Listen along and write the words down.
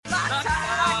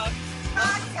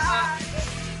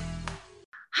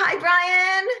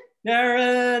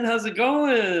Darren, how's it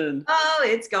going? Oh,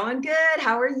 it's going good.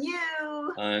 How are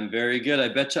you? I'm very good. I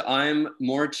bet you I'm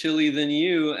more chilly than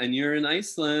you, and you're in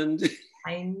Iceland.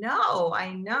 I know.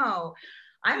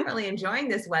 I'm really enjoying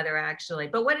this weather actually.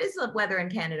 But what is the weather in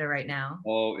Canada right now?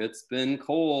 Oh, it's been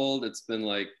cold. It's been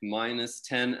like minus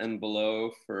 10 and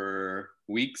below for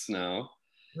weeks now,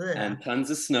 Ugh. and tons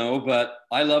of snow, but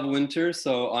I love winter,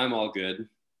 so I'm all good.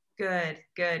 Good,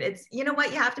 good. It's you know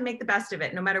what? You have to make the best of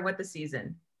it, no matter what the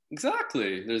season.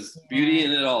 Exactly. There's beauty Yeah,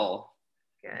 in it all.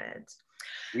 good.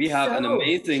 We have an So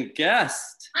amazing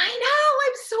guest. I know,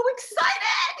 I'm so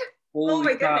excited. Oh Holy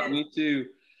my crap, goodness. me too.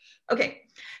 Okay,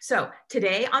 so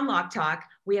today on Lock Talk,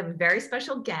 we have a very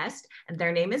special guest, and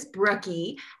their name is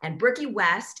Brookie. And Brookie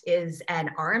West is an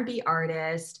R&B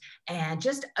artist and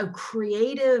just a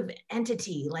creative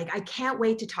entity. Like, I can't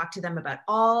wait to talk to them about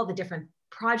all the different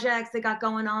projects they got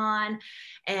going on.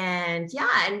 And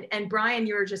yeah, and Brian,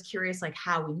 you were just curious, like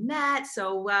how we met.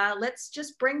 So let's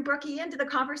just bring Brookie into the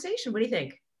conversation. What do you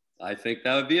think? I think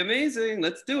that would be amazing.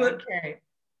 Let's do it. Okay.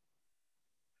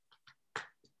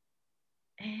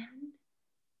 And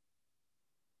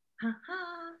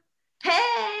uh-huh. Hey.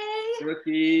 Hey,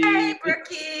 Rookie.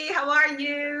 Brookie, how are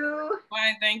you?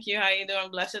 Fine, thank you. How you doing?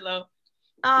 Blessed love.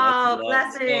 Bless you, Oh,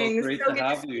 love. So blessings. great So to good to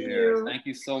have see you here. you. Thank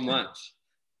you so much.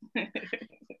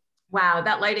 Wow,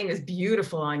 that lighting is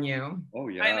beautiful on you. Oh,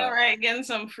 I know, yeah. right? Getting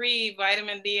some free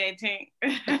vitamin D, I think.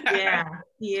 Yeah,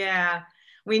 yeah.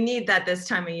 We need that this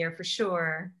time of year for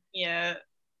sure. Yeah.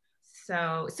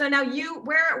 So now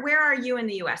where are you in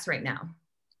the US right now?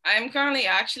 I'm currently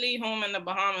actually home in the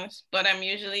Bahamas, but I'm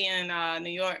usually in New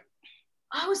York.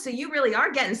 Oh, so you really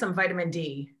are getting some vitamin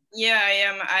D. Yeah, I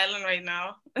am on the island right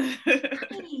now.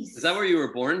 Is that Nice. where you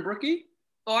were born, Brookie?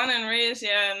 Born and raised,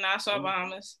 yeah, in Nassau, Oh,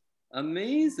 Bahamas.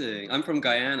 amazing. I'm from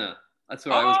Guyana. That's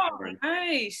where I was Oh, born.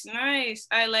 nice, nice.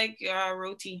 I like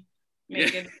roti. Yeah.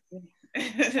 Make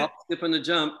it. Hop, skip, and a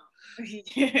jump.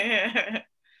 Yeah.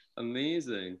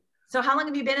 Amazing. So how long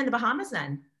have you been in the Bahamas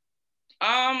then?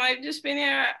 I've just been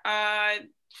here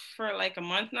for like a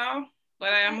month now, but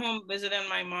I am Okay. home visiting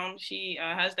my mom. She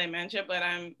has dementia, but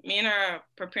me and her are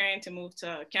preparing to move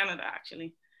to Canada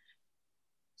actually.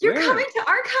 You're Where? coming to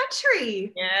our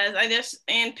country. Yes, I just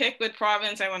ain't picked what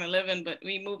province I want to live in, but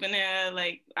we move in here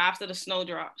like after the snow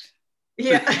drops.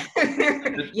 Yeah.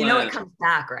 Good You know it plan. comes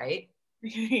back, right?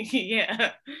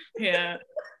 Yeah, yeah.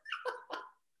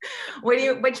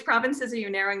 Which provinces are you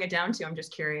narrowing it down to? I'm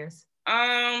just curious.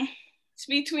 Um, it's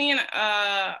between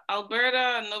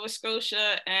Alberta, Nova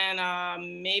Scotia,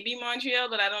 and maybe Montreal,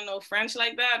 but I don't know French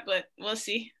like that. But we'll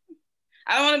see.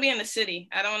 I don't want to be in the city.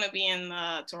 I don't want to be in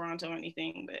Toronto or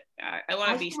anything, but I want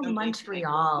I to be feel someplace like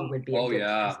Montreal cozy. would be a Oh, good place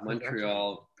yeah. to live.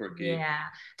 Montreal, Brookie. Yeah.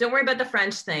 Don't worry about the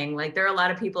French thing. Like there are a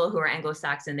lot of people who are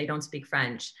Anglo-Saxon, they don't speak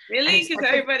French. And Really? Because especially,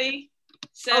 everybody oh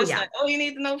says yeah. that, oh, you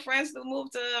need to know French to move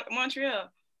to Montreal.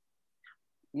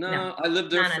 No. No, I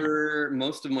lived there No, no, no. for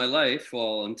most of my life,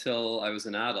 well, until I was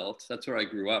an adult. That's where I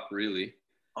grew up, really.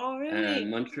 Oh, And really?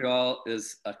 Montreal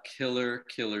is a killer,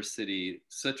 killer city.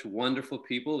 Such wonderful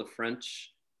people. The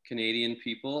French Canadian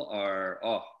people are,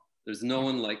 oh, there's no Yeah.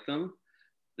 one like them.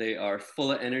 They are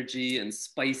full of energy and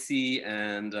spicy,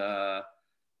 and they're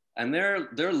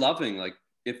loving. Like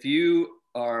if you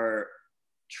are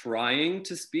trying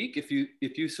to speak, if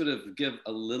you sort of give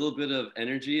a little bit of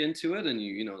energy into it, and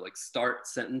you like start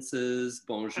sentences,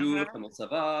 bonjour, Uh-huh. comment ça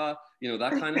va,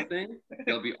 that kind of thing,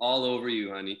 they'll be all over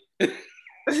you, honey.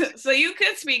 So you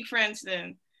could speak French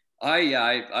then.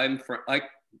 I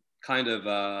kind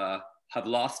of have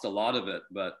lost a lot of it,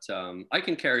 but I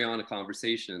can carry on a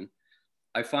conversation.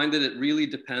 I find that it really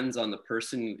depends on the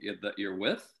person that you're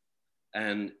with,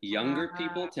 and younger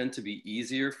people Uh, tend to be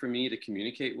easier for me to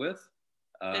communicate with.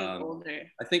 than Um,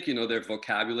 older. I think their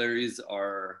vocabularies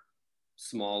are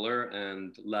smaller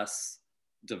and less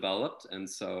developed, and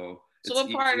so So it's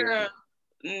what part easier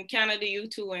of Canada you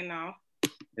two in now?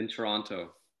 in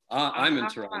Toronto. I'm in Ah,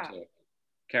 Toronto.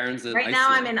 Karen's in Right now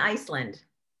I'm Iceland. in Iceland.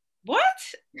 what?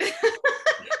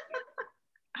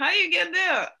 How you get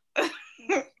there?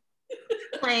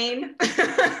 Plane.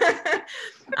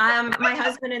 My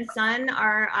husband and son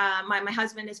are my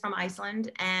husband is from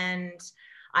Iceland and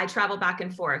I travel back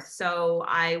and forth. So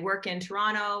I work in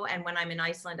Toronto and when I'm in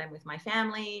Iceland, I'm with my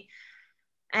family.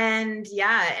 And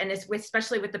yeah, and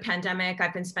especially with the pandemic,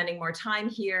 I've been spending more time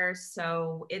here.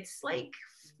 So it's like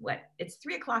it's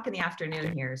 3 o'clock in the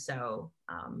afternoon here. So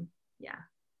yeah,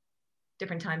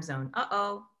 different time zone.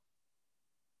 Uh-oh.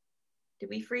 Did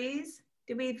we freeze?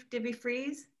 Did we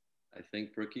freeze? I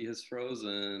think Brookie has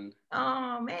frozen.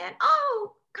 Oh man.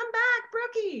 Oh, come back,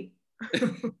 Brookie.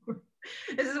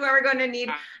 This is where we're going to need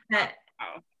that.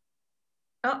 Wow.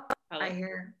 Oh, Hello. I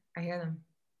hear them.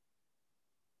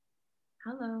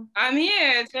 Hello. I'm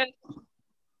here.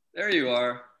 There you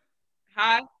are.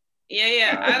 Hi.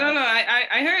 Yeah. I don't Hi. know.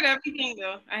 I heard everything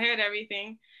though. I heard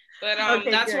everything. But Okay,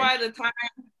 that's good. why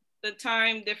the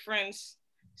time difference.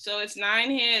 So it's 9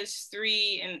 here, it's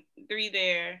 3 and 3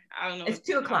 there. I don't know. It's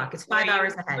 2 o'clock. It's 5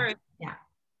 hours ahead. Yeah.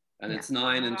 And it's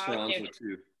 9 in Toronto Okay.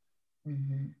 too.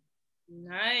 Mm-hmm.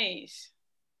 Nice.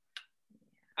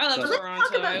 I love So let's Toronto.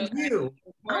 talk about you.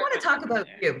 I want to talk about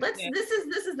you. Yeah. This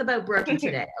is about Brookie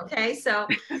today. Okay. So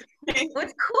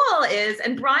what's cool is,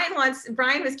 and Brian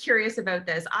was curious about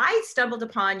this. I stumbled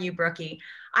upon you, Brookie.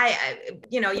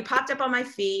 You popped up on my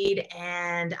feed,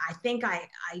 and I think I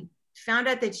found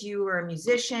out that you were a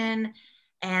musician,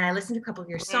 and I listened to a couple of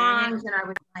your songs, and I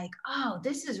was like, oh,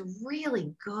 this is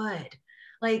really good.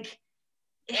 Like,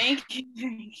 Thank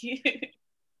you.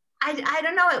 I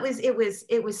don't know.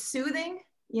 It was soothing,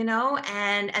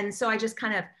 and so I just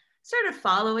kind of started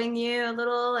following you a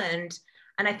little, and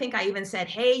I think I even said,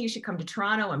 hey, you should come to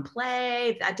Toronto and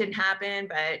play. That didn't happen,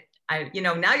 but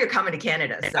now you're coming to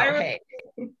Canada, so hey.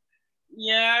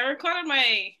 Yeah, I recorded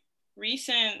my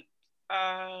recent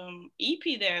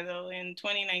EP there though in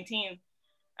 2019.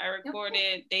 I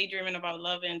recorded Daydreaming About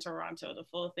Love in Toronto, the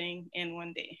full thing in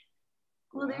one day.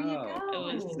 Well, there you go.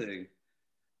 It was,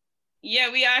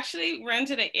 yeah, we actually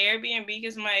rented an Airbnb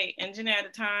because my engineer at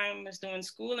the time was doing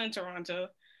school in Toronto.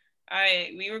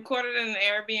 We recorded in an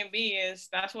Airbnb.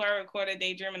 That's where I recorded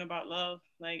Daydreaming About Love.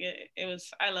 Like it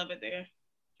was, I love it there.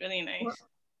 Really nice. Well,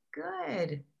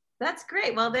 good. That's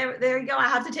great. Well, there you go. I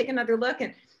have to take another look.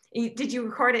 And did you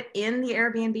record it in the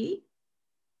Airbnb?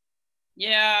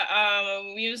 Yeah,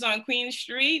 we was on Queen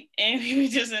Street, and we were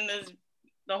just in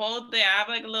the whole thing. I have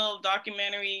like a little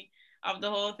documentary of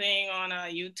the whole thing on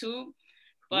YouTube.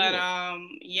 But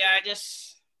yeah,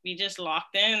 we just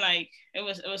locked in. Like it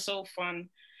was so fun.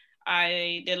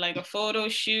 I did like a photo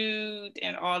shoot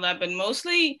and all that, but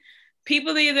mostly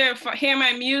people either hear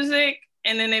my music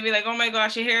and then they be like, oh my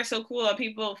gosh, your hair is so cool. Or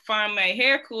people find my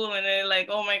hair cool and they're like,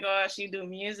 oh my gosh, you do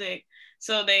music.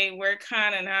 So they work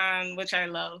hand in hand, which I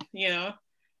love,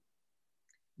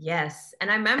 Yes.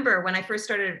 And I remember when I first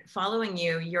started following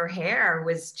you, your hair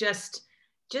was just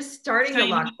starting to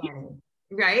lock in,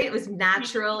 right? It was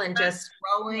natural and just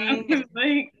growing.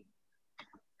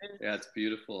 Yeah, it's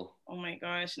beautiful. Oh my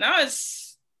gosh. Now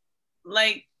it's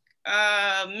like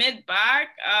mid back.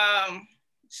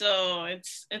 So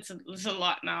it's a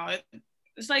lot now.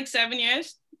 It's like 7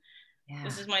 years. Yeah.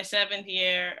 This is my 7th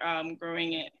year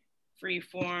growing it free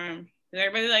form.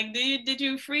 Everybody's like, did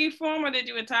you free form or did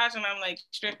you attach? And I'm like,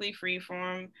 strictly free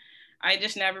form. I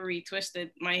just never retwisted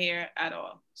my hair at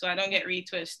all. So I don't get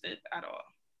retwisted at all.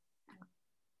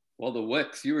 Well, the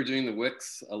wicks, you were doing the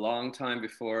wicks a long time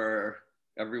before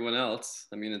everyone else.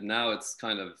 I mean, now it's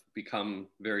kind of become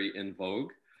very in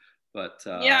vogue, but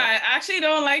yeah, I actually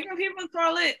don't like when people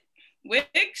call it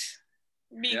wicks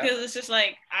because it's just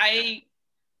like, I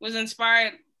was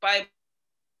inspired by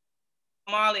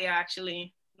Molly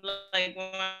actually. Like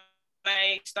when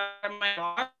I started my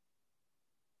blog,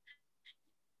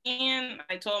 and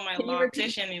I told my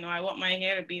logistician, I want my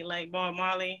hair to be like Bob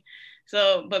Marley.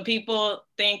 So, but people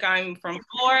think I'm from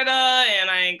Florida and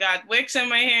I got wicks in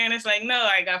my hair, and it's like, no,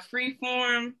 I got free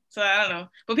form. So I don't know,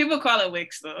 but people call it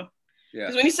wicks though. Yeah.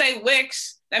 Because when you say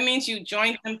wicks, that means you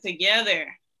join them together.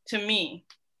 To me.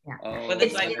 Yeah. Oh, but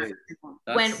it's like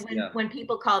when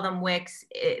people call them wicks,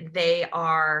 they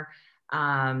are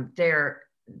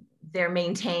they're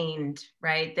maintained,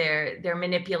 right? They're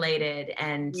manipulated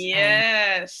and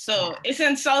so it's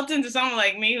insulting to someone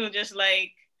like me who just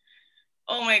like,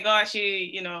 oh my gosh,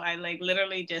 I like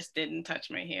literally just didn't touch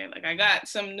my hair. Like I got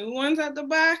some new ones at the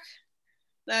back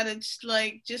that it's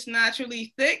like just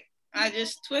naturally thick. I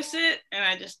just twist it and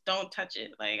I just don't touch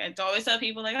it. Like I always tell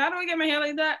people like, how do I get my hair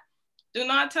like that? Do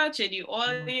not touch it. You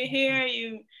oil your hair,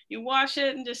 you wash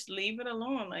it and just leave it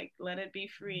alone. Like let it be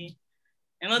free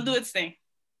and it'll do its thing.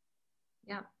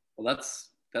 Yeah. Well,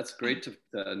 that's great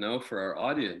to know for our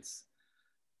audience.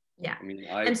 Yeah. I mean,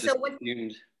 I just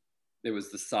assumed it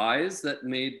was the size that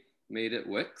made it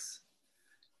wicks.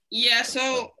 Yeah.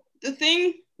 So the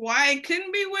thing why it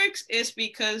couldn't be wicks is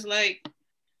because like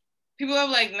people have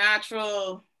like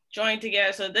natural joined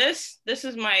together. So this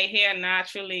is my hair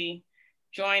naturally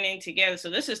joining together. So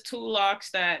this is 2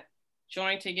 locks that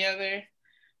join together.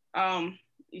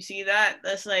 You see that?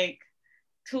 That's like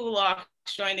 2 locks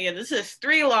joined together. This is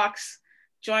 3 locks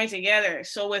joined together.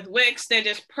 So with wicks, they're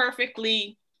just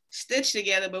perfectly stitched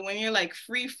together. But when you're like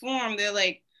free form, they're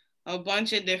like a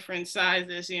bunch of different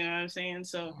sizes, you know what I'm saying?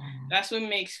 So that's what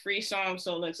makes free form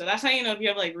so look. So that's how you know if you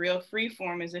have like real free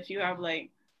form is if you have like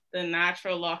the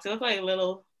natural locks. They look like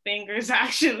little fingers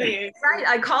actually. Right,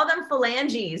 I call them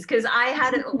phalanges because I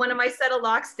had one of my set of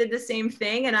locks did the same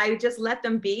thing, and I just let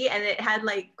them be, and it had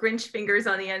like Grinch fingers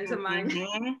on the ends of mine.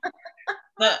 Mm-hmm.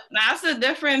 But that's the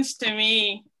difference to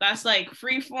me. That's like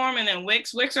freeform, and then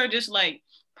wicks. Wicks are just like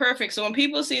perfect. So when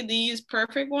people see these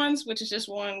perfect ones, which is just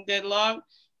one good lock,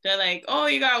 they're like, oh,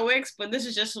 you got wicks, but this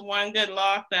is just one good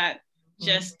lock that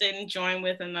just didn't join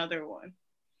with another one.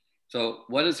 So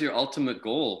what is your ultimate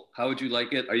goal? How would you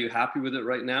like it? Are you happy with it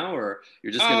right now, or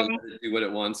you're just going to let it do what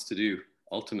it wants to do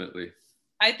ultimately?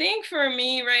 I think for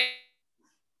me, right,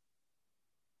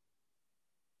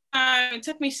 it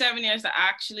took me 7 years to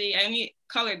actually, I only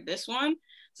colored this one.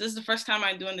 So this is the first time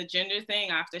I'm doing the ginger thing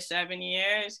after 7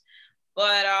 years.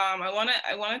 But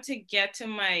I wanted to get to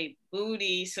my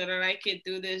booty so that I could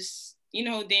do this. You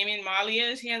know who Damian Marley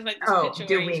is? He has like this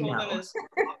picture where he's holding his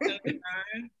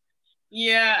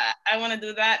yeah, I want to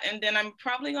do that. And then I'm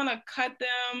probably going to cut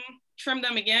them, trim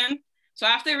them again. So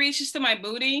after it reaches to my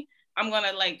booty, I'm going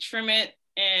to like trim it.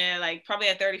 And like probably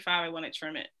at 35, I want to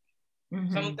trim it.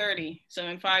 So I'm 30. So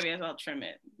in 5 years, I'll trim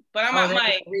it. But I'm at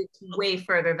my way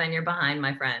further than you're behind,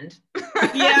 my friend.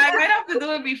 Yeah, I might have to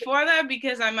do it before that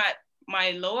because I'm at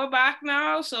my lower back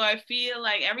now. So I feel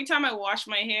like every time I wash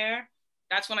my hair,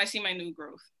 that's when I see my new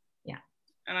growth. Yeah.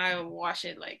 And I wash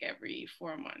it like every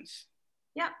 4 months.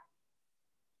 Yeah.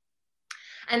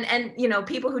 And you know,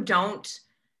 people who don't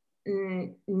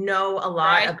know a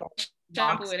lot about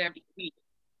shampoo it every week.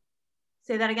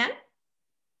 Say that again?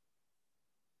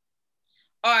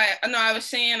 I was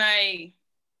saying I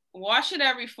wash it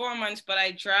every 4 months, but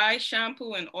I dry,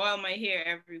 shampoo, and oil my hair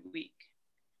every week.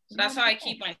 So that's how I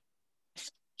keep my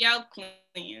scalp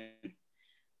clean.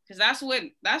 Because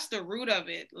that's the root of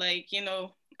it. Like, you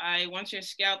know, once your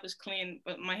scalp is clean,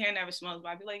 but my hair never smells, but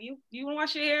I'd be like, you want to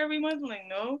wash your hair every month? I'm like,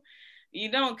 no, you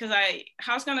don't, because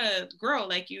how it's gonna grow?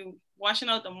 Like, you washing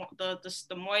out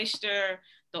the moisture,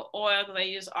 the oil, because I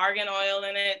use argan oil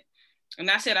in it. And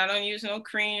that's it. I don't use no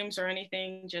creams or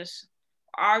anything, just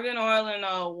argan oil and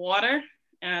water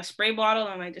and a spray bottle,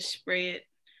 and I just spray it,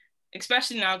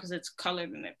 especially now because it's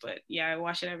colored in it. But yeah, I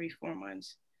wash it every 4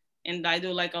 months. And I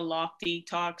do like a lock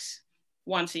detox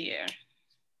once a year.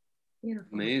 Beautiful.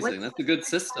 Amazing. That's a good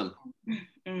system.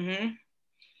 Mm-hmm.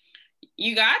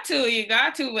 You got to,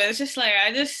 but it's just like,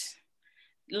 I just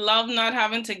love not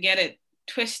having to get it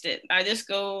twisted. I just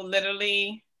go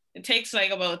literally, it takes like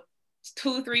about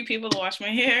 2-3 people to wash my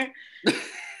hair.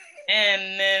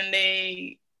 And then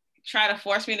they try to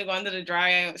force me to go under the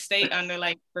dryer. I stay under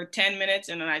like for 10 minutes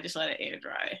and then I just let it air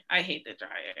dry. I hate the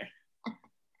dryer.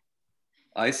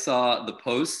 I saw the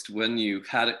post when you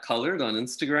had it colored on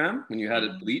Instagram, when you had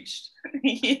it bleached.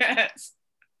 Yes.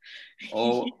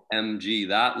 OMG,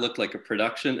 that looked like a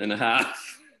production and a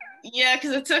half. Yeah,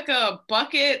 because it took a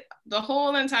bucket, the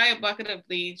whole entire bucket of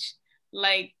bleach,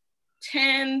 like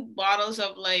 10 bottles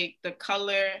of like the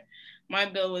color. My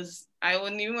bill was, I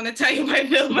wouldn't even want to tell you my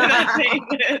bill, but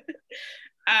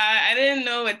I didn't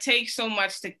know it takes so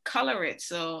much to color it.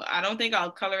 So I don't think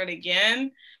I'll color it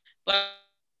again. But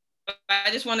I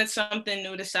just wanted something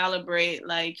new to celebrate,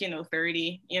 like,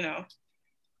 30,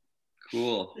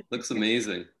 Cool. Looks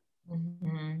amazing.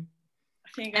 Mm-hmm. I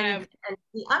think and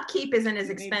the upkeep isn't as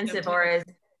expensive, or as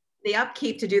the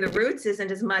upkeep to do the roots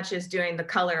isn't as much as doing the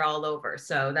color all over.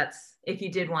 So that's, if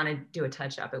you did want to do a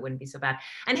touch up, it wouldn't be so bad.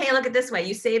 And hey, look at this way.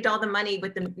 You saved all the money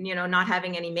with the, not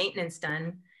having any maintenance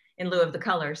done in lieu of the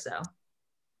color. So.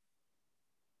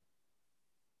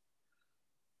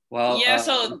 Well, yeah,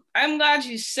 so I'm glad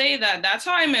you say that. That's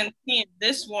how I maintained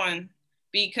this one,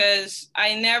 because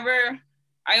I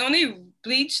only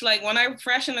bleach, like when I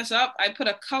freshen this up, I put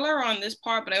a color on this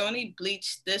part, but I only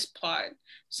bleach this part.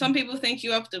 Some people think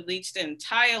you have to bleach the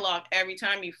entire lock every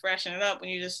time you freshen it up,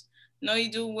 when you just know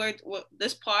you do with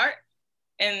this part,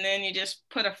 and then you just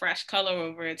put a fresh color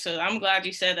over it. So I'm glad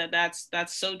you said that.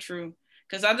 That's so true.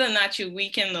 Because other than that, you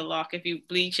weaken the lock if you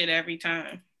bleach it every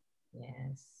time.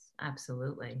 Yes,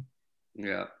 absolutely.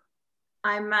 Yeah.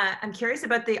 I'm curious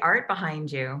about the art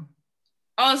behind you.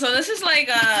 Oh, so this is like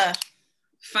a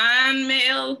fan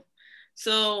mail.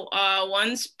 So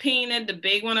once painted the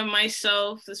big one of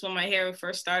myself. This is when my hair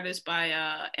first started, is by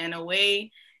Anna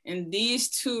Way. And these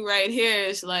two right here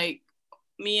is like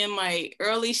me in my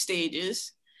early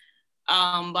stages,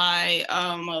 by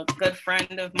a good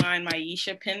friend of mine,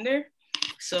 Maisha Pinder.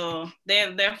 So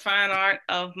they're fine art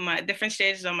of my different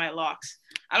stages of my locks.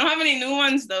 I don't have any new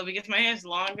ones though, because my hair is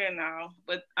longer now,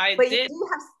 but I did. You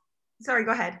have, sorry,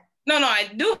 go ahead. No, I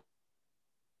do.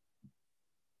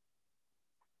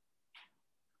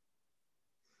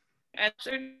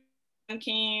 After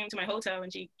came to my hotel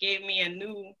and she gave me a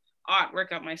new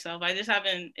artwork up myself. I just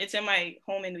haven't. It's in my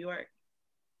home in New York.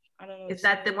 I don't know. Is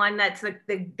that the one that's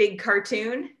the big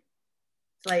cartoon?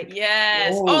 It's like,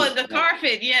 yes. Oh, the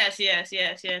carpet. Yes. It's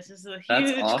a huge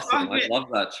That's awesome. carpet. I love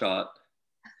that shot.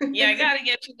 Yeah, I gotta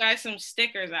get you guys some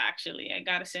stickers. Actually, I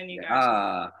gotta send you guys.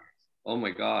 Ah, oh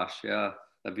my gosh, yeah,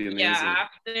 that'd be amazing. Yeah,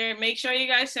 after, make sure you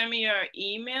guys send me your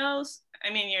emails. I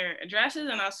mean your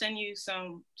addresses, and I'll send you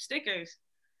some stickers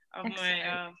of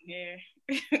my hair.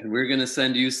 And we're gonna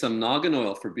send you some noggin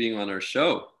oil for being on our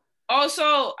show.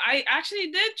 Also, I actually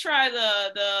did try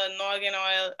the noggin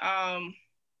oil.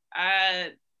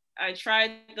 I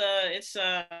tried the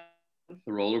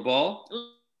rollerball.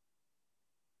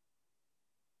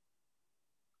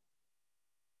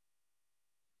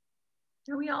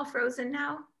 Are we all frozen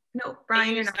now? No,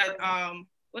 Brian, you're not.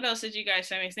 What else did you guys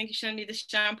send me? I think you sent me the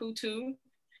shampoo too.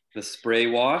 The spray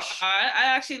wash. I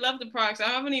actually love the products. I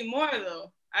don't have any more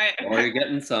though. You're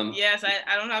getting some. Yes,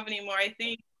 I don't have any more. I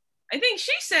think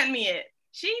she sent me it.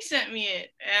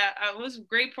 It was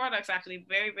great products, actually.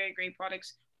 Very, very great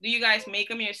products. Do you guys make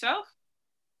them yourself?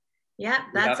 Yeah,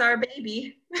 that's our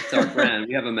baby. It's our brand.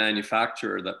 We have a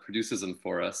manufacturer that produces them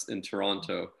for us in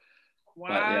Toronto. Wow.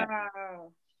 Yeah,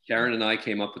 Karen and I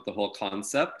came up with the whole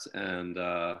concept, and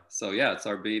so yeah, it's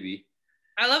our baby.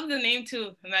 I love the name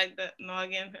too. I like the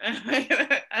noggin.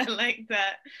 I like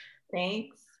that.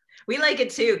 Thanks. We like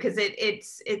it too because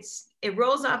it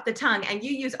rolls off the tongue, and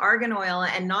you use argan oil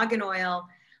and noggin oil,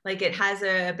 like it has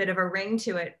a bit of a ring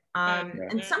to it.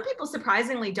 And some people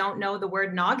surprisingly don't know the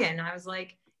word noggin. I was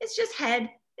like, it's just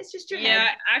head. It's just your head. Yeah,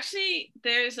 actually,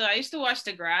 I used to watch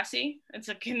Degrassi. It's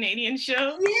a Canadian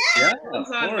show. Yeah, it's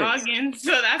on noggin.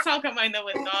 So that's how come I know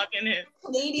what noggin is.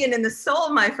 Canadian in the soul,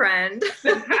 my friend.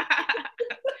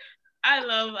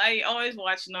 I always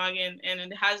watch noggin, and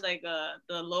it has like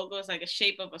the logo is like a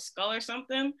shape of a skull or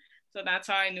something. So that's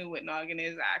how I knew what noggin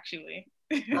is actually.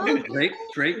 Oh,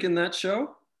 Drake in that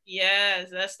show? Yes,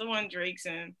 that's the one Drake's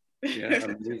in. Yeah,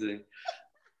 amazing.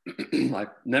 I've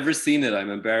never seen it.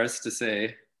 I'm embarrassed to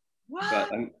say,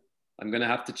 but I'm gonna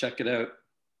have to check it out.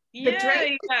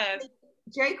 Yeah,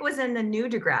 Drake was in the new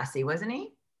Degrassi, wasn't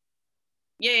he?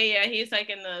 Yeah. He's like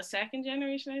in the second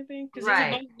generation, I think, because there's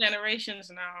a bunch of generations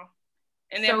now,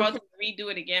 and they're about to redo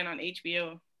it again on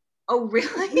HBO. Oh,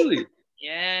 really?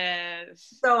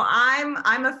 Yes. So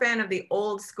I'm a fan of the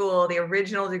old school, the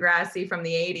original Degrassi from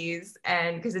the 80s,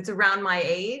 and because it's around my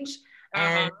age.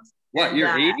 And what, you're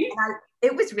 80?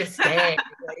 It was risque.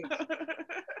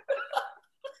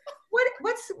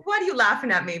 What are you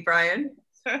laughing at me, Brian?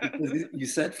 You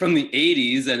said from the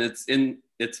 80s, and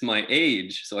it's my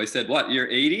age. So I said, what, you're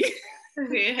 80?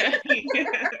 Yeah.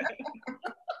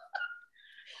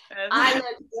 I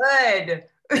look good.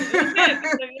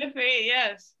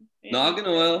 Yes. Noggin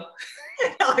oil.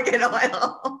 Noggin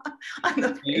oil.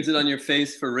 Use it on your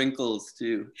face for wrinkles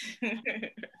too.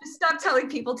 Just stop telling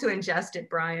people to ingest it,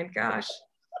 Brian. Gosh.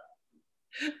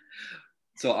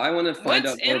 So I want to find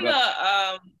out more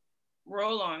about the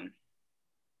roll-on.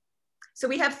 So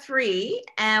we have 3,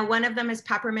 and one of them is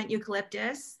peppermint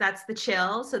eucalyptus. That's the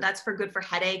chill. So that's good for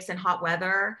headaches and hot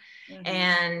weather,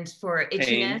 and for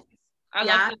itchiness. I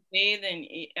like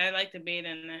to bathe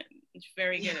in it. It's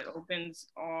very good. It opens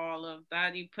all of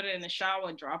that. You put it in the shower,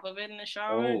 a drop of it in the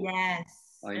shower. Oh, yes.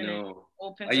 I know.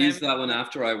 I use that one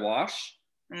after I wash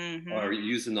or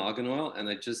use the noggin oil, and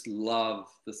I just love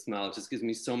the smell. It just gives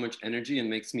me so much energy and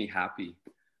makes me happy.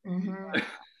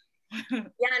 Yeah,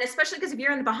 and especially because if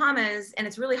you're in the Bahamas and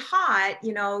it's really hot,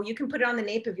 you can put it on the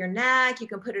nape of your neck. You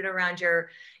can put it around your,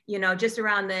 just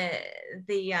around the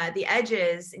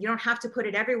edges. You don't have to put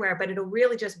it everywhere, but it'll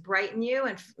really just brighten you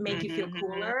and make you feel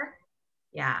cooler.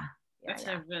 Yeah. That's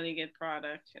a really good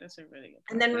product.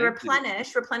 And then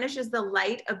Replenish is the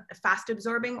light, fast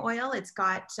absorbing oil. It's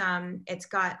got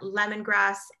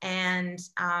lemongrass and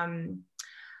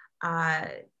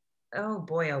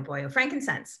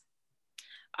frankincense.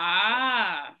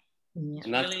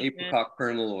 And that's really apricot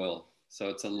kernel oil. So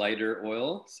it's a lighter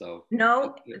oil. So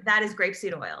no, that is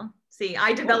grapeseed oil. See,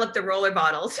 I developed the roller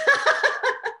bottles.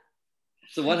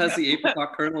 So what has the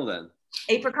apricot kernel then?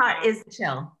 Apricot is the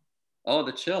chill. Oh,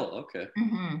 the chill. Okay.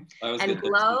 And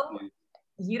Glow,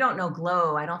 you don't know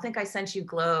Glow. I don't think I sent you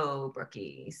Glow,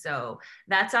 Brookie. So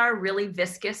that's our really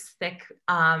viscous, thick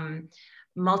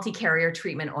multi-carrier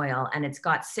treatment oil, and it's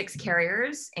got 6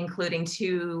 carriers, including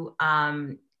 2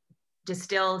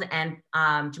 distilled and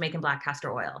Jamaican black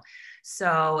castor oil.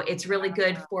 So it's really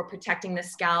good for protecting the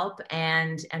scalp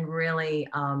and really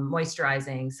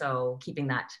moisturizing. So keeping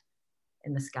that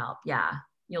in the scalp. Yeah,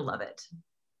 you'll love it.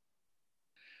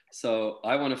 So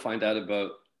I want to find out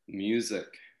about music.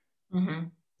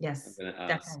 Yes, I'm going to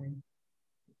ask. Definitely.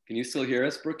 Can you still hear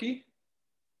us, Brookie?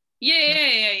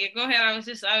 Yeah. Go ahead. I was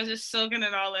just soaking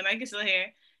it all in. I can still hear.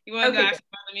 You wanted to ask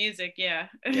about the music, yeah.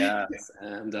 Yes,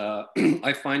 and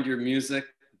I find your music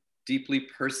deeply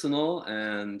personal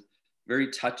and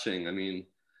very touching. I mean,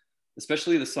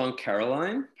 especially the song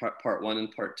Caroline, part one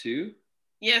and part two.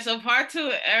 Yeah, so part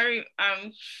two,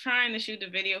 I'm trying to shoot the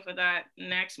video for that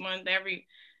next month.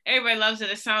 Everybody loves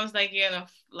it. It sounds like you're in a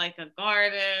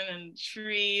garden and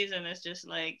trees, and it's just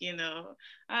like,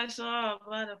 I saw a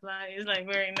butterfly. It's like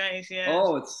very nice, yeah.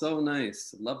 Oh, it's so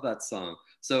nice. Love that song.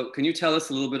 So can you tell us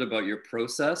a little bit about your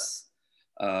process?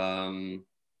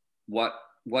 What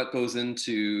goes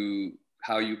into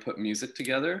how you put music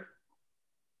together?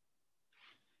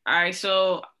 All right,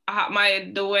 so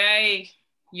the way I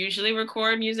usually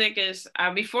record music is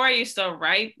before I used to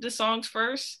write the songs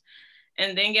first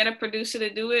and then get a producer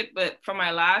to do it. But for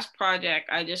my last project,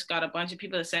 I just got a bunch of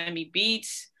people to send me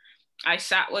beats. I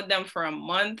sat with them for a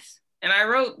month and I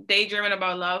wrote Daydreaming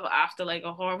About Love after like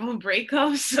a horrible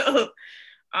breakup. So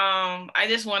I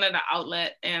just wanted an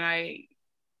outlet and I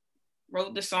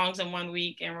wrote the songs in 1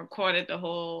 week and recorded the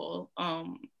whole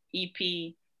EP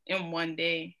in 1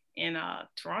 day in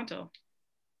Toronto.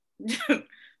 That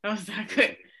was that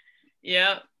good.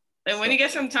 Yeah. And when you get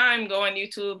some time, go on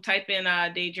YouTube, type in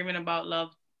Daydreaming About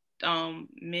Love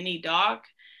mini doc,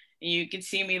 and you can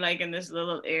see me like in this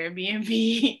little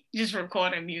Airbnb just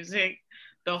recording music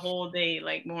the whole day,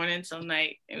 like morning till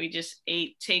night. And we just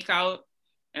ate takeout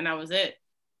and that was it.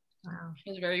 Wow. It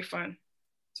was very fun.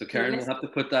 So Karen, we'll have to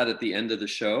put that at the end of the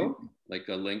show, like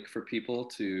a link for people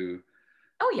to.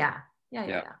 Oh yeah.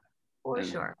 For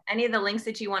sure. Any of the links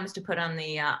that you want us to put on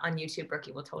the on YouTube,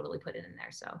 Brookie will totally put it in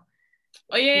there. So.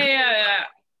 Oh yeah.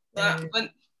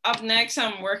 But up next,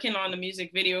 I'm working on the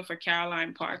music video for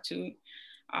Caroline Part 2.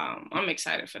 I'm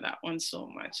excited for that one so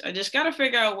much. I just gotta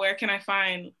figure out where can I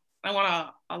find. I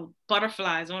want a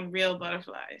butterflies. I want real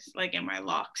butterflies, like in my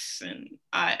locks, and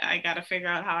I gotta figure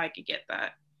out how I could get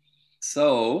that.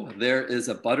 So there is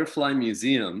a butterfly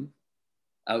museum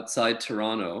outside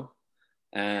Toronto,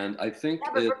 and I think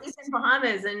but Brookie's in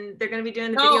Bahamas, and they're going to be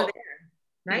doing the video there,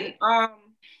 right? Are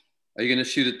you going to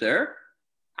shoot it there?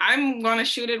 I'm going to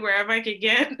shoot it wherever I could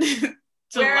get. Wherever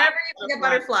you can get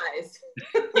butterflies.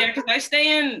 Yeah, because I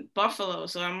stay in Buffalo,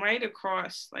 so I'm right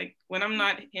across. Like when I'm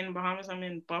not in Bahamas, I'm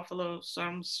in Buffalo, so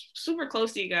I'm super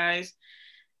close to you guys.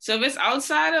 So if it's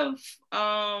outside of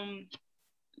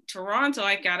Toronto,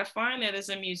 I gotta find it as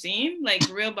a museum, like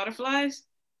real butterflies.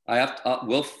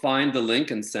 We'll find the link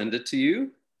and send it to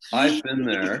you. I've been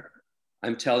there.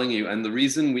 I'm telling you. And the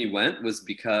reason we went was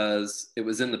because it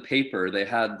was in the paper. They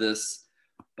had this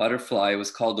butterfly. It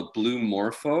was called a blue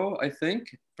morpho, I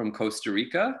think, from Costa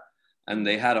Rica. And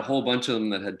they had a whole bunch of them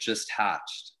that had just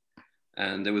hatched.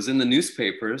 And it was in the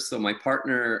newspapers. So my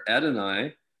partner, Ed, and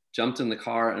I jumped in the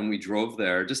car and we drove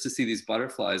there just to see these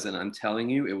butterflies. And I'm telling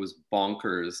you, it was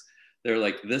bonkers. They're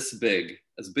like this big,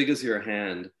 as big as your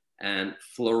hand, and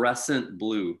fluorescent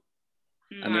blue.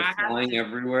 And they're flying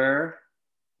everywhere.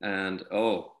 And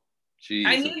oh, geez.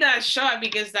 I need that shot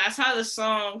because that's how the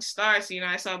song starts.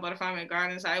 I saw a butterfly in my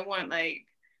gardens. I want like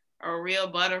a real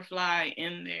butterfly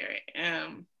in there.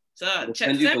 So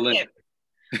send me it.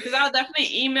 Because I'll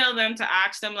definitely email them to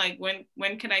ask them like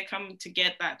when can I come to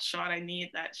get that shot? I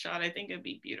need that shot. I think it'd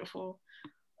be beautiful.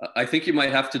 I think you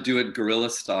might have to do it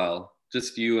guerrilla style,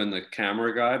 just you and the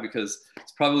camera guy, because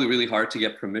it's probably really hard to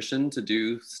get permission to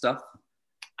do stuff.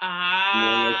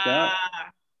 Like that.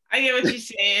 I get what you're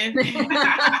saying.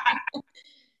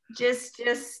 just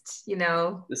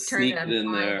turn it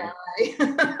in there.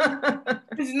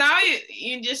 Because now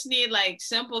you just need like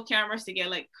simple cameras to get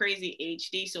like crazy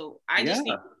HD. So I just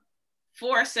need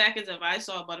 4 seconds if I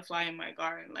saw a butterfly in my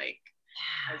garden. Like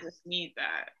I just need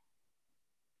that.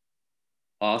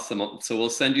 Awesome. So we'll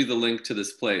send you the link to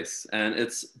this place, and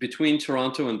it's between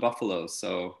Toronto and Buffalo.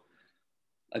 So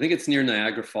I think it's near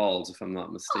Niagara Falls, if I'm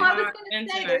not mistaken. I was going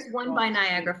to say there's one by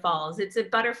Niagara Falls. It's a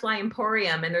butterfly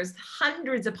emporium, and there's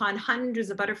hundreds upon hundreds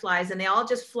of butterflies, and they all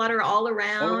just flutter all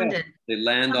around. And they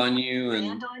land on you.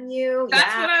 Land on you.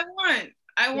 That's what I want.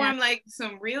 I want like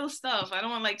some real stuff. I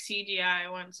don't want like CGI. I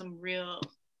want some real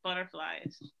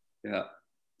butterflies. Yeah.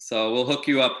 So we'll hook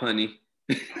you up, honey.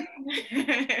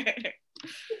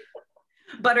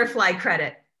 Butterfly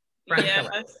credit. Yeah,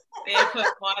 they put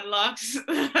Modlocks.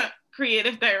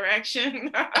 Creative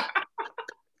direction.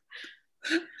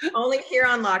 Only here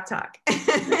on Lock Talk.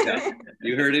 Yeah,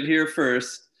 you heard it here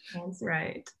first. That's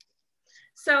right.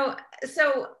 So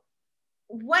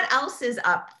what else is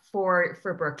up for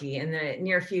Brookie in the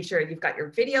near future? You've got your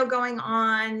video going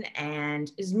on, and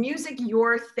is music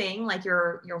your thing, like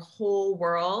your whole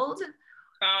world?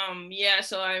 Yeah,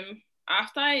 so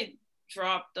after I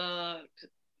dropped the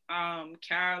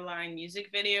Caroline music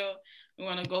video, I'm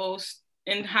gonna go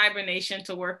in hibernation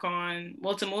to work on,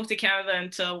 well, to move to Canada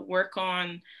and to work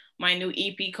on my new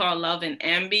EP called Love and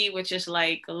Envy, which is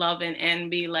like love and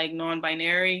envy, like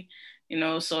non-binary,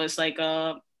 so it's like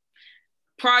a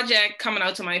project coming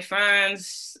out to my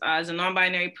friends as a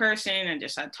non-binary person and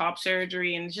just had top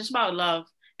surgery, and it's just about love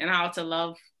and how to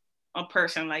love a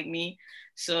person like me.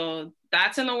 So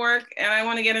that's in the work, and I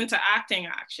want to get into acting.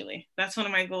 Actually, that's one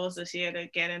of my goals this year, to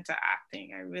get into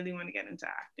acting. I really want to get into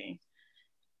acting.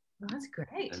 Well, that's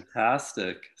great.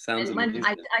 Fantastic. Sounds amazing.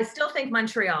 I still think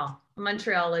Montreal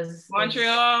is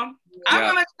Montreal.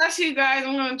 I'm gonna trust you guys.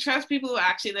 I'm gonna trust people who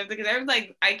actually live there, because everyone's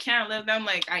like, I can't live there. I'm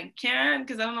like, I can,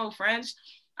 because I don't know French.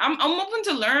 I'm open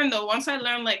to learn though. Once I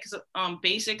learn like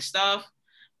basic stuff,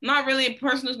 I'm not really a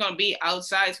person who's gonna be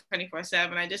outside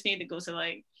 24/7. I just need to go to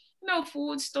like,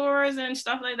 food stores and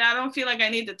stuff like that. I don't feel like I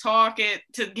need to talk it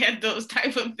to get those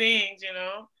type of things,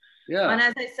 Yeah. And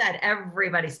as I said,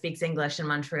 everybody speaks English in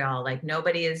Montreal. Like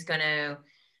nobody is gonna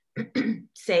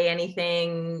say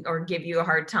anything or give you a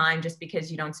hard time just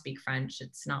because you don't speak French.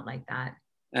 It's not like that.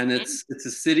 And it's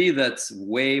a city that's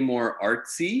way more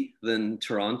artsy than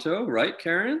Toronto, right,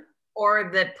 Karen? Or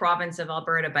the province of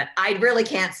Alberta, but I really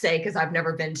can't say because I've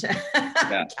never been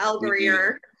to Calgary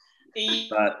or.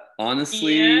 But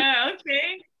honestly,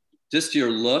 just your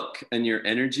look and your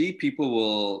energy, people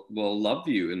will love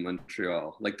you in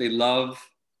Montreal. Like they love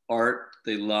art,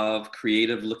 they love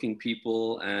creative looking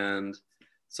people, and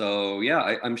so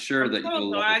yeah, I'm sure that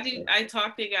you'll love it. I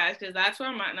talk to you guys because that's where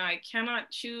I'm at now. I cannot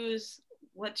choose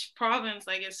which province.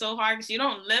 Like it's so hard because you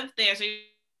don't live there, so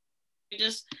you're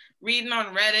just reading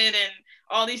on Reddit and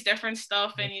all these different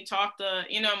stuff, and you talk to,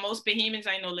 most Bahamians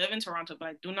I know live in Toronto, but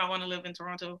I do not want to live in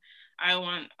Toronto. I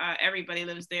want everybody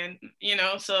lives there,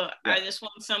 so I just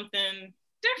want something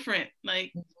different,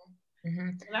 like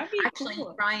that'd be actually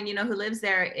cool. Brian, who lives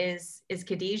there is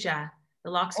Khadija,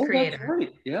 the Locks creator. That's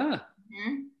right. Yeah.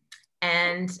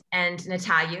 And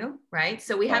Natayu, right?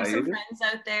 So we have some friends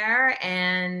out there,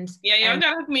 and y'all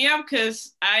gotta hook me up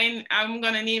because I'm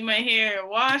gonna need my hair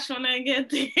washed when I get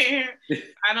there.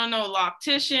 I don't know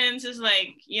locticians. It's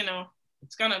like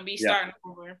it's gonna be starting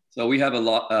over. So we have a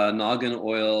Noggin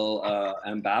Oil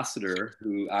ambassador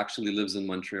who actually lives in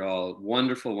Montreal.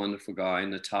 Wonderful, wonderful guy.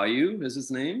 Natayu is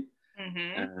his name.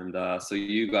 And so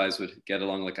you guys would get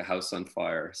along like a house on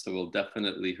fire. So we'll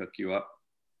definitely hook you up.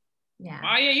 Yeah.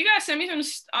 Oh yeah, you guys send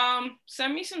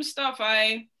me some stuff.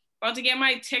 I about to get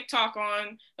my TikTok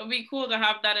on. It'll be cool to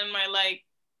have that in my like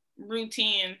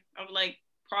routine of like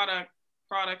product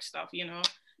stuff, Yeah,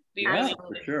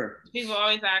 for sure. People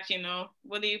always ask,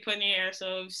 what do you put in your hair?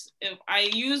 So if I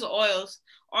use oils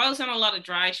and a lot of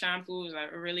dry shampoos I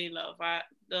really love. I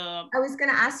was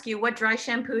gonna ask you, what dry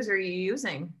shampoos are you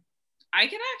using? I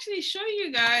can actually show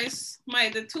you guys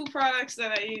the two products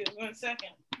that I use. 1 second.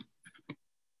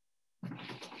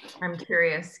 I'm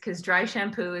curious because dry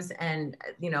shampoos and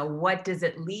what does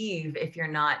it leave if you're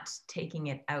not taking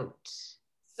it out?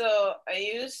 So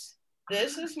this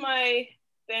is my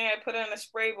thing. I put it in a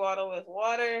spray bottle with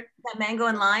water. That mango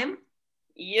and lime?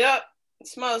 Yep. It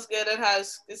smells good.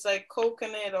 It's like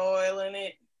coconut oil in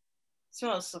it. It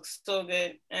smells so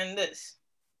good. And this,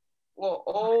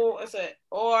 it's an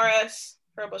ORS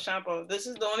herbal shampoo. This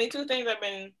is the only two things I've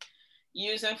been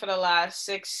using for the last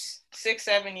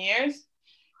 7 years.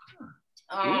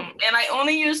 And I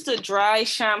only use the dry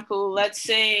shampoo. Let's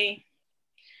say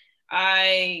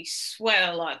I sweat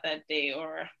a lot that day,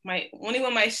 or only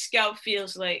when my scalp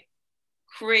feels like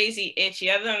crazy itchy.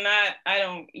 Other than that, I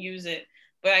don't use it.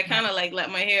 But I kind of like let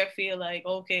my hair feel like,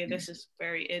 okay, this is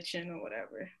very itching or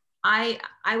whatever. I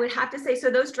would have to say,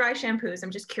 so those dry shampoos,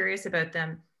 I'm just curious about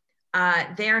them.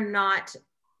 They're not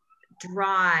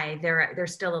dry. They're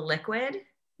still a liquid.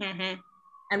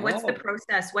 And what's the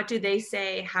process? What do they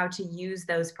say how to use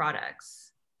those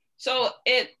products? So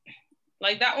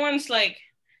that one's like,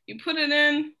 you put it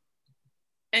in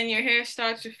and your hair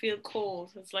starts to feel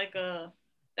cold. It's like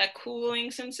that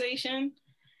cooling sensation.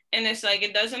 And it's like,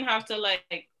 it doesn't have to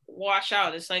like wash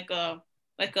out. It's like a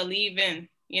leave-in,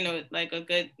 like a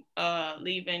good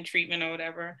leave-in treatment or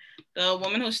whatever. The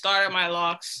woman who started my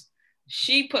locks,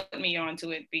 she put me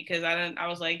onto it because I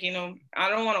was like, I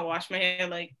don't want to wash my hair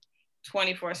like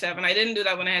 24/7. I didn't do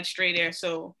that when I had straight hair.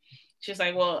 So she's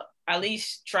like, well, at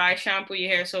least dry shampoo your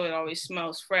hair so it always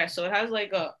smells fresh. So it has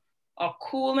like a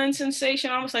cooling sensation,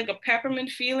 almost like a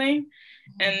peppermint feeling.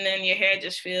 And then your hair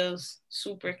just feels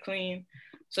super clean.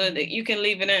 So that you can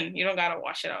leave it in. You don't got to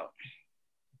wash it out.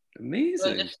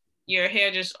 Amazing. So your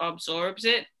hair just absorbs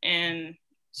it and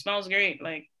smells great.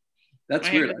 Like That's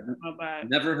My hair weird. is so bad. I've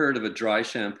never heard of a dry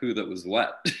shampoo that was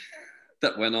wet,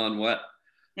 that went on wet.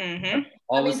 Mm-hmm.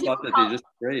 Always thought that they just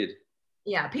sprayed.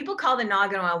 Yeah, people call the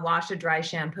Nagano oil wash a dry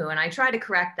shampoo, and I try to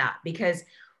correct that because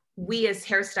we as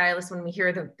hairstylists, when we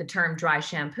hear the term dry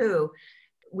shampoo,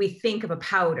 we think of a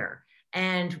powder.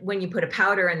 And when you put a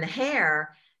powder in the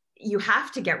hair, you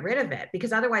have to get rid of it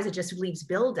because otherwise it just leaves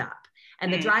buildup.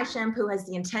 And the dry shampoo has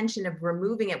the intention of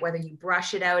removing it, whether you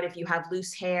brush it out if you have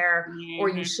loose hair or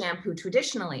you shampoo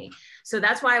traditionally. So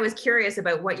that's why I was curious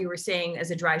about what you were saying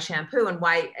as a dry shampoo and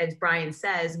why, as Brian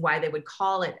says, why they would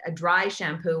call it a dry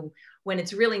shampoo when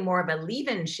it's really more of a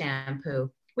leave-in shampoo,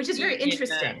 which is very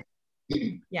interesting.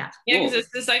 Yeah. Because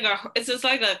it's just like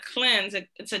a cleanse.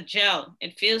 It's a gel.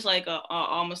 It feels like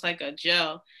almost like a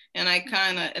gel. And I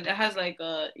kind of, it has like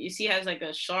it has like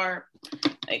a sharp,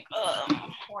 like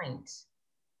point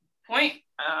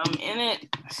in it.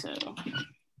 So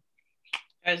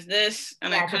there's this,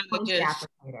 and I kind of just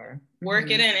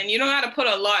work it in. And you don't have to put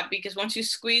a lot because once you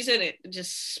squeeze it, it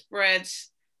just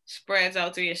spreads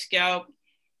out through your scalp.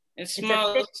 It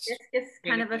smells. It's a thick,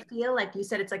 kind of a feel, like you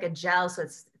said, it's like a gel, so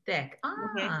it's thick.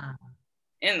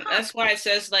 And that's why it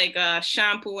says like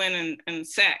shampoo and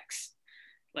sex,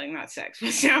 like not sex,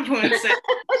 but shampoo and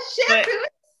sex.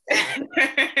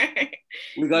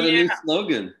 We got a new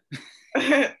slogan.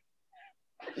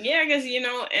 Yeah, because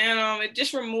and it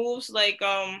just removes like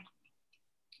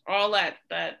all that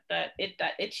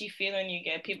itchy feeling you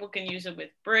get. People can use it with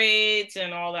braids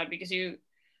and all that because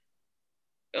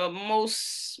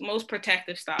most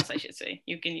protective styles, I should say,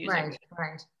 you can use it.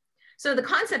 Right. So the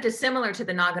concept is similar to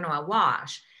the Nagano oil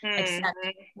wash, except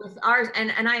with ours,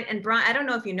 and Brian, I don't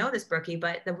know if you know this, Brookie,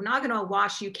 but the Nagano oil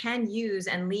wash you can use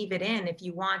and leave it in if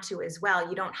you want to as well.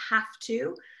 You don't have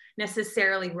to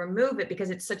necessarily remove it because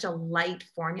it's such a light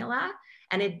formula,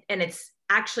 and it's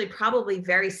actually probably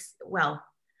very well.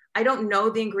 I don't know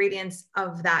the ingredients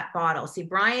of that bottle. See,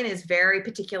 Brian is very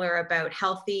particular about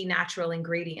healthy, natural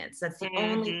ingredients. That's the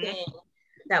only thing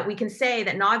that we can say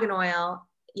that Nagano oil,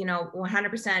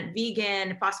 100%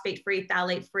 vegan, phosphate-free,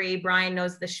 phthalate-free. Brian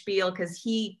knows the spiel because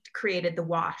he created the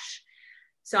wash.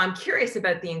 So I'm curious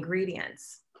about the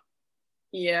ingredients.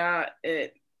 Yeah,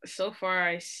 so far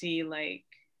I see like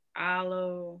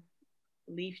aloe,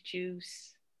 leaf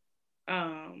juice,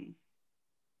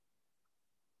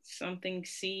 something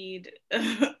seed.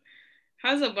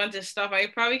 Has a bunch of stuff. I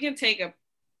probably can take a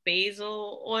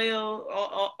basil oil.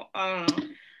 I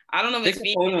don't know if it's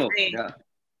vegan. Yeah.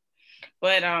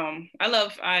 But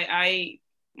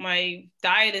my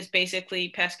diet is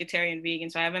basically pescatarian vegan,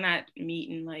 so I haven't had meat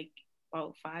in like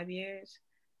about 5 years,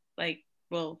 like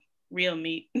real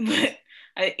meat. But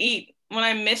I eat when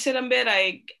I miss it a bit.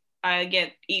 I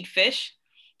eat fish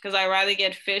because I rather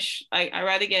get fish. I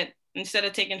rather get, instead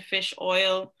of taking fish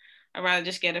oil, I rather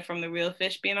just get it from the real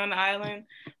fish being on the island.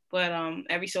 But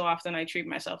every so often I treat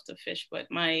myself to fish.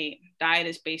 But my diet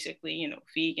is basically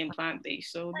vegan,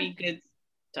 plant-based, so it'd be good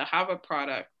to have a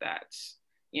product that's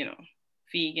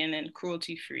vegan and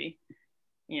cruelty free.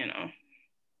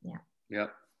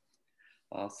 Yep.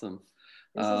 Awesome.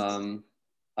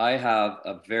 I have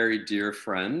a very dear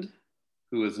friend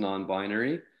who is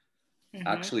non-binary,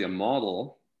 actually a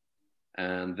model,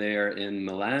 and they are in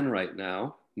Milan right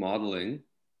now modeling.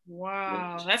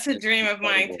 Wow, that's a dream of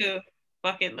mine too.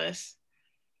 Bucket list.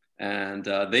 And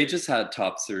they just had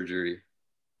top surgery.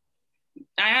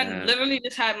 I had literally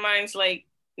just had mine's like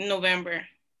November.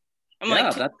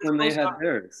 That's when they had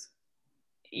theirs.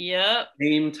 Yep.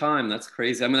 Same time. That's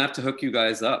crazy. I'm gonna have to hook you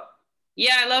guys up.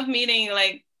 Yeah, I love meeting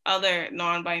like other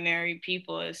non-binary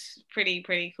people. It's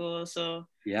pretty cool. So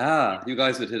yeah, you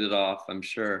guys would hit it off, I'm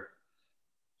sure.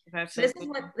 This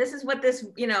is what this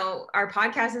our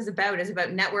podcast is about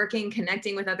networking,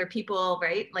 connecting with other people,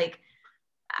 right? Like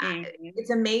it's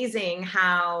amazing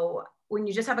how when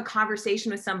you just have a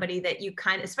conversation with somebody that you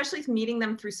especially meeting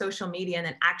them through social media and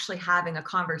then actually having a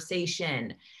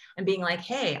conversation and being like,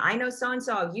 hey, I know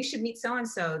so-and-so, you should meet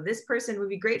so-and-so, this person would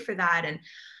be great for that. And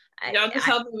y'all just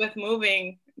helped me with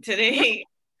moving today.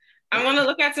 I want to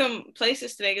look at some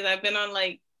places today because I've been on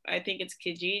I think it's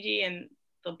Kijiji and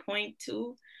the Point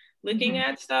too, looking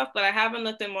at stuff, but I haven't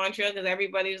looked at Montreal because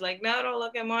everybody's like, no, don't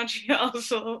look at Montreal.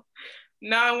 So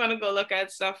now I'm gonna go look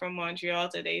at stuff from Montreal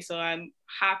today. So I'm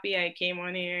happy I came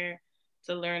on here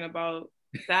to learn about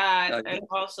that. And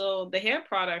also the hair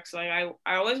products. I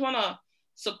always want to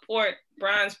support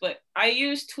brands, but I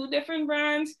use 2 different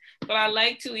brands. But I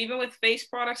like to, even with face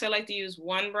products, I like to use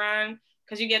one brand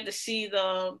because you get to see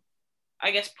the,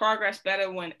 I guess, progress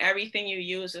better when everything you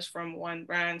use is from one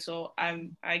brand. So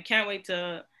I can't wait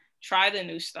to try the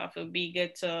new stuff. It'd be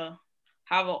good to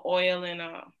have an oil and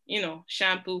a,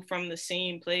 shampoo from the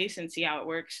same place and see how it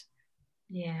works.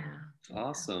 Yeah.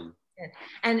 Awesome.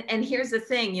 And here's the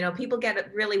thing, people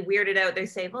get really weirded out. They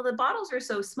say, well, the bottles are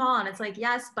so small. And it's like,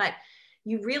 yes, but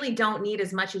you really don't need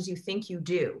as much as you think you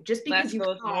do. Just because you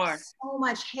have so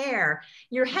much hair,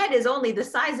 your head is only the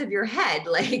size of your head.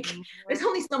 Like there's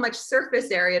only so much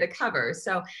surface area to cover.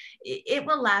 So it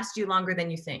will last you longer than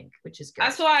you think, which is good.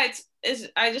 That's why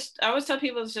I always tell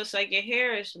people, it's just like your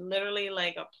hair is literally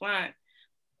like a plant.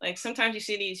 Like sometimes you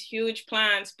see these huge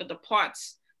plants, but the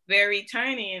pot's very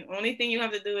tiny. And only thing you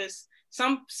have to do is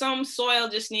some soil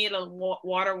just need a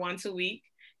water once a week.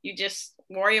 You just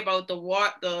worry about the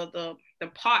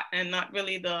pot and not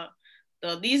really the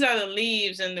these are the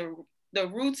leaves, and the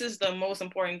roots is the most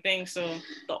important thing. So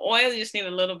the oil, you just need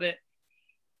a little bit.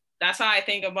 That's how I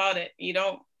think about it. You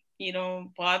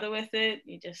don't bother with it.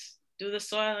 You just do the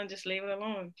soil and just leave it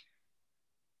alone.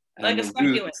 And like a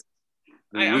succulent.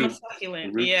 I'm a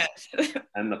succulent, yes.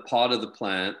 And the pot of the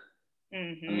plant.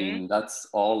 Mm-hmm. I mean, that's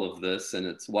all of this, and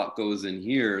it's what goes in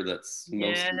here that's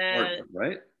most important,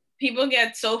 right? People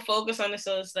get so focused on this,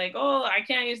 so it's like, oh, I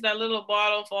can't use that little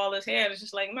bottle for all this hair. It's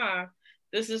just like, nah,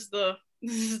 this is the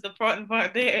important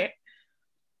part there.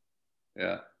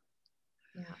 Yeah.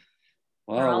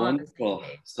 Wow, wonderful.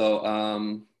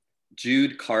 So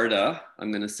Jude Carda,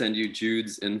 I'm gonna send you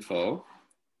Jude's info.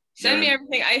 Send me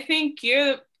everything. I think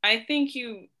you,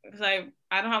 because I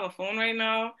don't have a phone right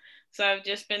now. So I've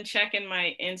just been checking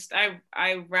my Insta.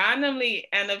 I randomly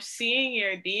end up seeing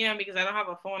your DM because I don't have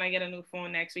a phone. I get a new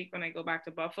phone next week when I go back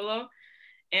to Buffalo.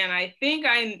 And I think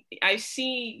I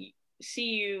see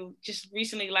you just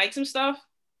recently like some stuff.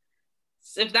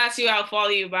 If that's you, I'll follow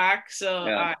you back. So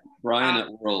yeah, Brian at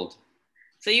World.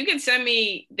 So you can send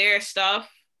me their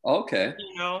stuff. Okay.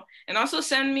 And also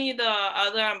send me the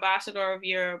other ambassador of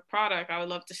your product. I would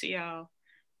love to see how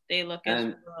they look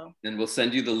as well. And we'll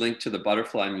send you the link to the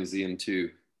Butterfly Museum too.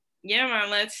 Yeah, man,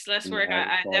 let's work.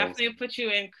 I definitely put you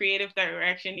in creative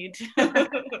direction, you too.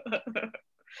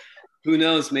 Who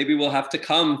knows? Maybe we'll have to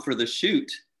come for the shoot.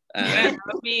 Yeah, that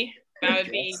would be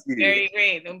very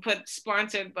great. And put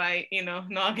sponsored by,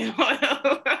 Noggin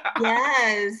Oil.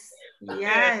 Yes.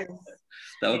 That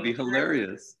would be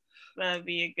hilarious. That would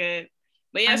be good.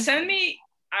 But yeah, I'll send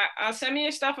me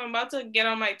your stuff. I'm about to get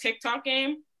on my TikTok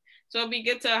game. So it'd be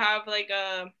good to have like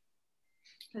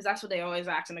because that's what they always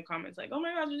ask in the comments, like, oh my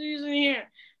gosh, what are you using here?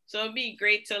 So it'd be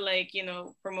great to like,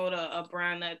 promote a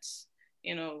brand that's,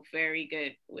 very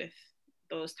good with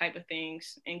those type of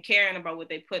things and caring about what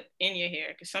they put in your hair.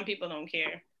 Because some people don't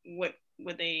care what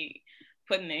they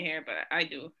put in their hair, but I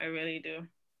do. I really do.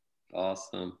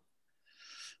 Awesome.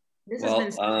 Well,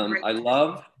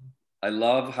 I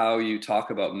love how you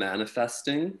talk about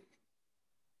manifesting.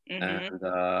 Mm-hmm.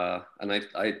 And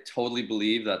I totally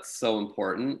believe that's so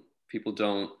important. People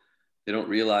don't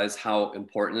realize how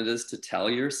important it is to tell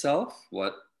yourself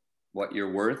what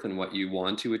you're worth and what you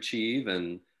want to achieve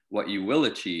and what you will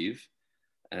achieve.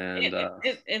 And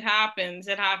it happens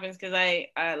because I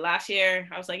last year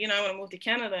I was like, I want to move to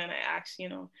Canada, and I asked,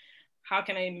 how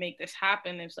can I make this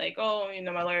happen? It's like, oh,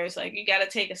 my lawyer's like, you got to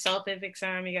take a CELPIP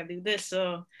exam, you got to do this.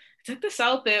 So I took the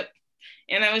CELPIP.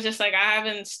 And I was just like, I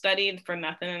haven't studied for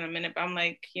nothing in a minute, but I'm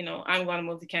like, I'm going to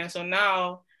move to Canada. So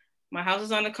now my house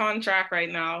is under contract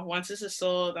right now. Once this is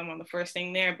sold, I'm on the first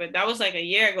thing there. But that was like a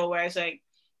year ago where I was like,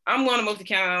 I'm going to move to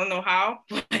Canada. I don't know how,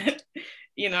 but,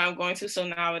 I'm going to. So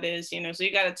now it is, so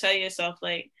you got to tell yourself,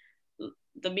 like,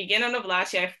 the beginning of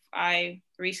last year, I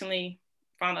recently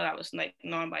found out I was like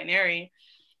non-binary.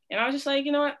 And I was just like,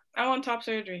 you know what? I want top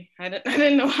surgery. I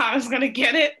didn't know how I was going to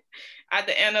get it. At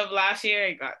the end of last year,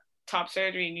 I got top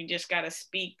surgery, and you just got to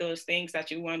speak those things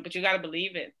that you want, but you got to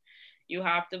believe it. You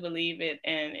have to believe it.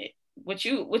 And if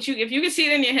you can see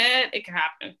it in your head, it can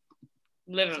happen.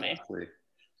 Literally. Exactly.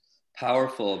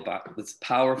 It's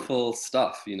powerful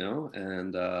stuff,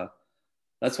 and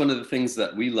that's one of the things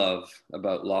that we love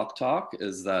about Lock Talk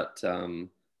is that,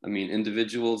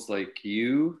 individuals like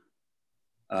you,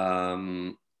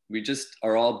 we just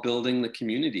are all building the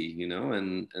community,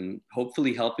 and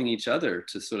hopefully helping each other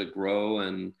to sort of grow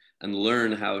and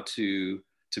learn how to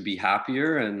be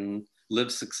happier and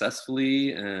live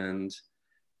successfully and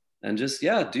just,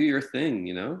 do your thing,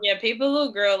 Yeah, people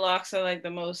who grow locks are like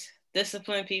the most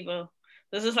disciplined people.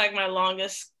 This is like my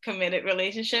longest committed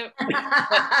relationship.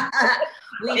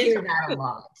 We hear that a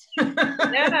lot.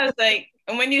 Yeah, it's like,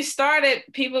 and when you start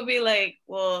it, people be like,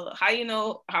 well, how you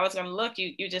know how it's gonna look?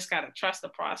 You just gotta trust the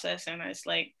process. And it's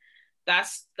like,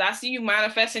 that's you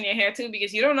manifest in your hair too,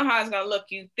 because you don't know how it's gonna look.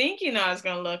 You think you know how it's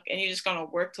gonna look, and you're just gonna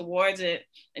work towards it,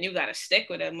 and you gotta stick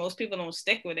with it. Most people don't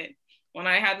stick with it. When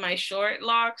I had my short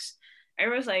locks,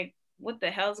 everyone's like, what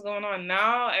the hell's going on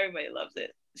now? Everybody loves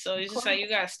it. So it's just like, you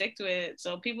gotta stick to it.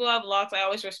 So people who have locks, I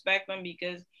always respect them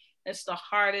because it's the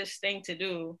hardest thing to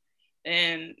do,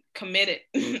 and commit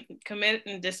it, commit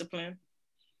and discipline.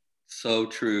 So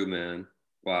true, man.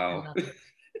 Wow.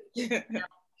 Yeah.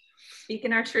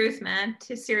 Speaking our truth, man.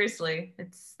 Seriously,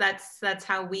 that's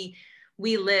how we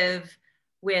live,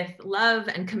 with love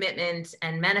and commitment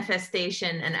and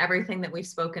manifestation and everything that we've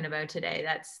spoken about today.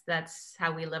 That's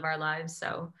how we live our lives.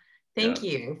 So thank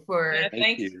you for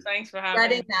thanks for having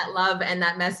spreading me. that love and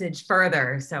that message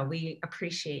further. So we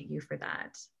appreciate you for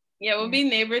that. Yeah, we'll be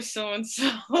neighbors soon, so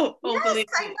hopefully we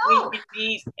can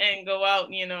meet and go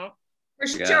out, you know. For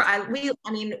sure. I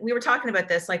mean, we were talking about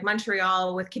this, like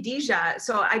Montreal with Khadija.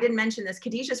 So I didn't mention this.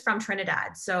 Khadijah's from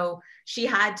Trinidad. So she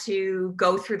had to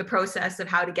go through the process of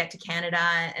how to get to Canada.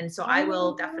 And so I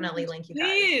will definitely link you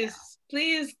guys.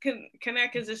 Please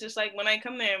connect, because it's just like when I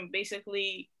come there, I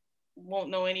basically won't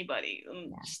know anybody.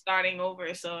 I'm starting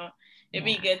over. So it'd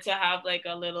be good to have like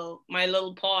my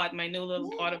new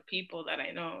little pod of people that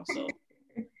I know. So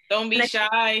don't be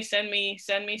shy. Send me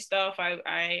stuff.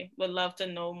 I would love to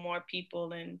know more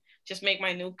people and just make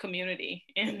my new community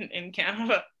in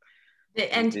Canada.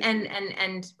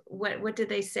 And what did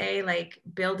they say? Like,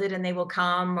 build it and they will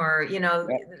come, or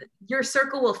your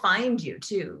circle will find you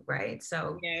too, right?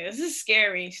 So yeah, this is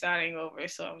scary starting over.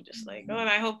 So I'm just like, and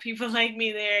I hope people like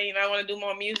me there. I want to do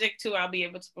more music too. I'll be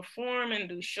able to perform and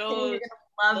do shows.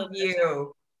 Love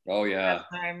you. Oh yeah.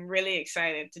 I'm really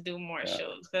excited to do more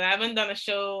shows, because I haven't done a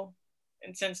show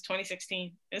since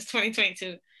 2016. It's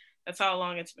 2022. That's how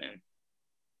long it's been.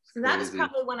 So that was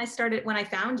probably when I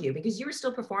found you, because you were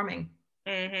still performing.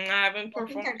 Mm-hmm. I haven't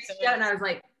performed. I reached out and I was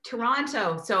like,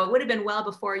 Toronto. So it would have been well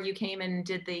before you came and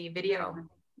did the video.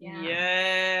 Yeah.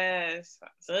 Yes.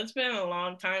 So it's been a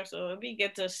long time. So it'd be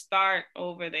good to start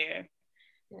over there.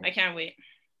 Good. I can't wait.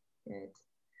 Good.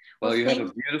 Well, you have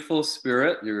a beautiful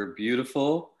spirit. You're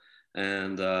beautiful.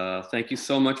 And thank you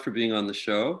so much for being on the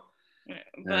show.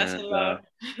 Bless and love.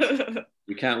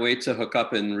 We can't wait to hook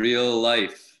up in real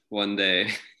life one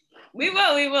day. We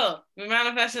will. We're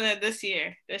manifesting it this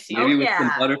year. Maybe with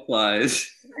some butterflies.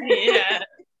 Yeah.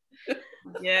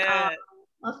 Yeah.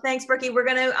 Well, thanks, Brookie. We're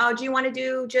gonna. Do you want to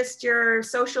do just your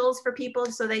socials for people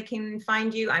so they can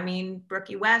find you? I mean,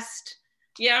 Brookie West.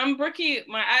 Yeah, I'm Brookie.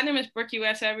 My ad name is Brookie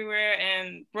West everywhere,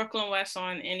 and Brooklyn West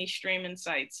on any streaming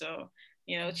site. So,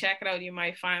 check it out. You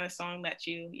might find a song that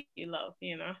you love,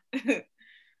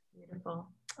 Beautiful.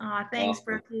 Thanks,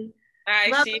 Brookie. All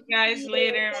right, see you guys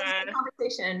later, man.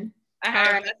 Conversation. All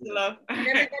right, love.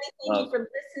 Everybody, thank you for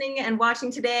listening and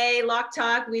watching today. Lock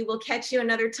Talk. We will catch you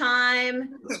another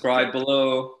time. Subscribe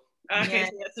below. Okay,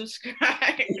 subscribe.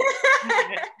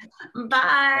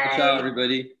 Bye. Ciao,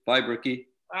 everybody. Bye, Brookie.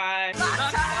 Bye.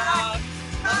 Lock Talk.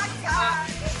 Lock Talk.